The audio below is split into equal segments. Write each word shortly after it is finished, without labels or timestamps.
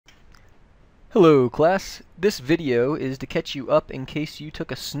Hello class, this video is to catch you up in case you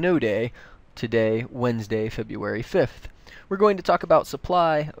took a snow day today, Wednesday, February 5th. We're going to talk about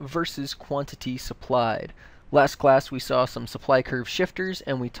supply versus quantity supplied. Last class we saw some supply curve shifters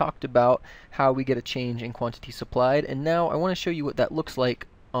and we talked about how we get a change in quantity supplied, and now I want to show you what that looks like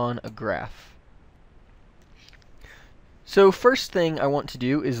on a graph. So first thing I want to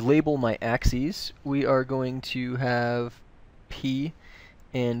do is label my axes. We are going to have P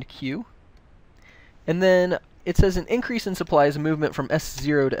and Q. And then it says an increase in supply is a movement from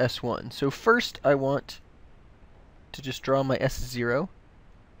S0 to S1. So first I want to just draw my S0.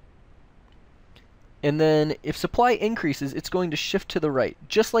 And then if supply increases, it's going to shift to the right.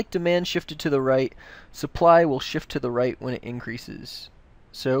 Just like demand shifted to the right, supply will shift to the right when it increases.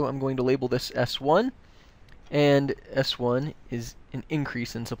 So I'm going to label this S1. And S1 is an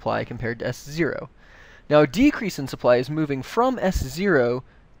increase in supply compared to S0. Now a decrease in supply is moving from S0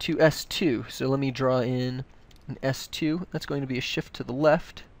 to S2. So let me draw in an S2. That's going to be a shift to the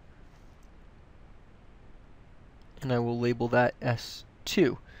left. And I will label that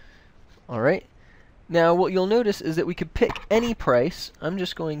S2. Alright. Now what you'll notice is that we could pick any price. I'm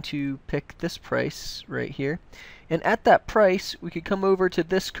just going to pick this price right here. And at that price, we could come over to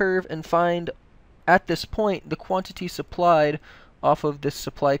this curve and find, at this point, the quantity supplied off of this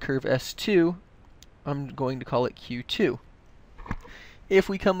supply curve S2. I'm going to call it Q2. If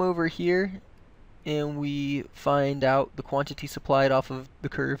we come over here and we find out the quantity supplied off of the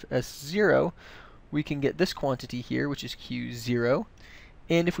curve S0, we can get this quantity here, which is Q0.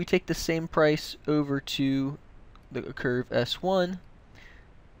 And if we take the same price over to the curve S1,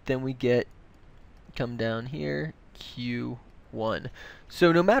 then we get, come down here, Q1.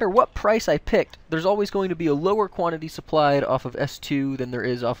 So no matter what price I picked, there's always going to be a lower quantity supplied off of S2 than there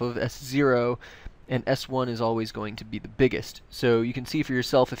is off of S0. And S1 is always going to be the biggest. So you can see for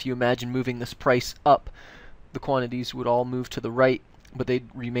yourself, if you imagine moving this price up, the quantities would all move to the right, but they'd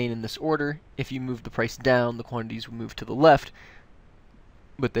remain in this order. If you move the price down, the quantities would move to the left,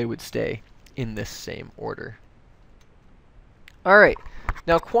 but they would stay in this same order. Alright,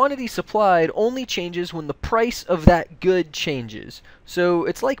 now quantity supplied only changes when the price of that good changes. So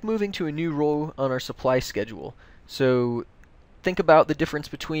it's like moving to a new row on our supply schedule. So think about the difference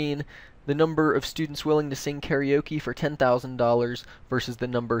between the number of students willing to sing karaoke for $10,000 versus the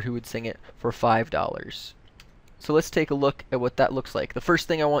number who would sing it for $5. So let's take a look at what that looks like. The first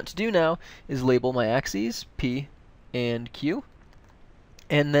thing I want to do now is label my axes, P and Q.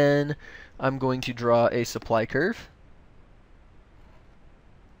 And then I'm going to draw a supply curve.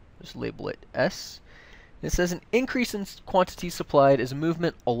 Just label it S. And it says an increase in quantity supplied is a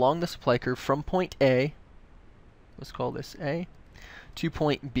movement along the supply curve from point A, let's call this A, to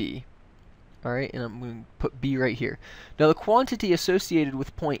point B. Alright, and I'm going to put B right here. Now the quantity associated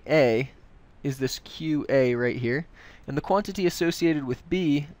with point A is this QA right here, and the quantity associated with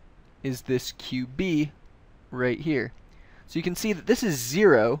B is this QB right here. So you can see that this is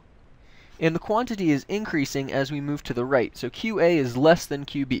 0, and the quantity is increasing as we move to the right. So QA is less than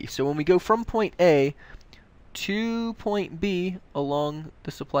QB. So when we go from point A to point B along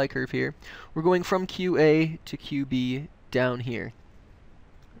the supply curve here, we're going from QA to QB down here.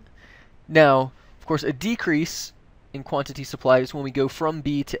 Now, of course, a decrease in quantity supplied is when we go from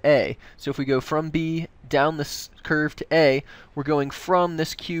B to A. So if we go from B down this curve to A, we're going from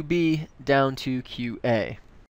this QB down to QA.